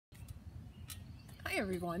Hi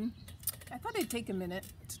everyone. I thought I'd take a minute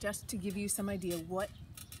just to give you some idea what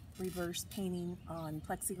reverse painting on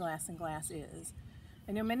plexiglass and glass is.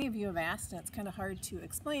 I know many of you have asked and it's kind of hard to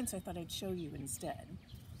explain, so I thought I'd show you instead.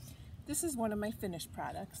 This is one of my finished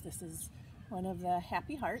products. This is one of the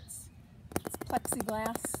Happy Hearts. It's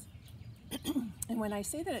plexiglass. And when I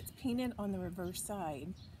say that it's painted on the reverse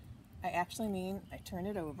side, I actually mean I turn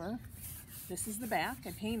it over. This is the back,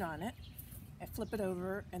 I paint on it. I flip it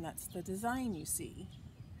over and that's the design you see.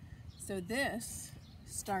 So this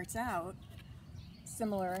starts out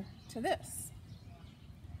similar to this.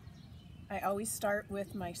 I always start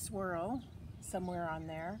with my swirl somewhere on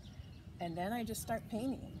there and then I just start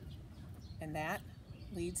painting. And that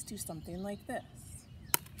leads to something like this.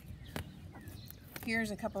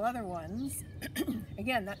 Here's a couple other ones.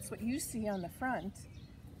 Again, that's what you see on the front,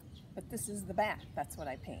 but this is the back. That's what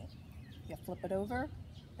I paint. You flip it over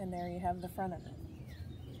and there you have the front of it.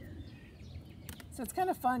 So it's kind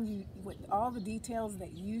of fun, with all the details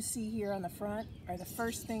that you see here on the front are the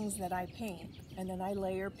first things that I paint, and then I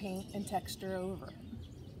layer paint and texture over.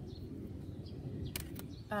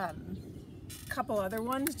 Couple other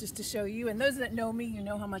ones just to show you, and those that know me, you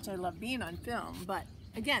know how much I love being on film, but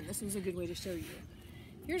again, this was a good way to show you.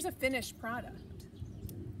 Here's a finished product,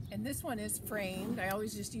 and this one is framed. I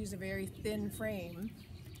always just use a very thin frame.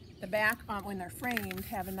 The back, when they're framed,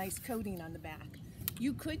 have a nice coating on the back.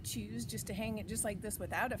 You could choose just to hang it just like this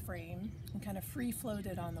without a frame and kind of free float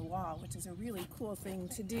it on the wall, which is a really cool thing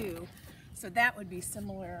to do. So that would be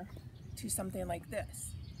similar to something like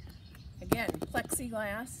this. Again,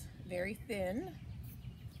 plexiglass, very thin.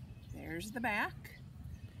 There's the back.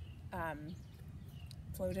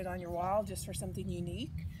 Float it on your wall just for something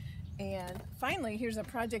unique. And finally, here's a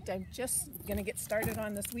project I'm just gonna get started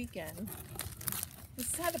on this weekend.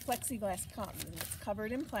 This is how the plexiglass comes, and it's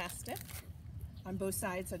covered in plastic on both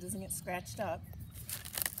sides so it doesn't get scratched up.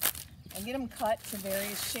 I get them cut to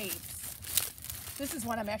various shapes. This is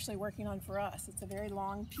what I'm actually working on for us. It's a very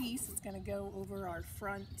long piece. It's going to go over our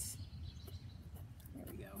front, there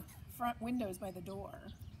we go, front windows by the door.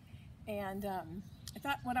 And I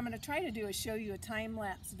thought what I'm going to try to do is show you a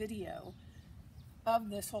time-lapse video of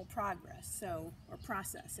this whole process.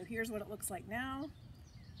 So here's what it looks like now.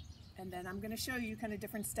 And then I'm going to show you kind of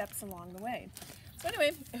different steps along the way. So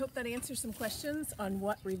anyway, I hope that answers some questions on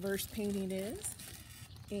what reverse painting is,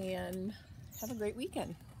 and have a great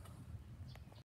weekend.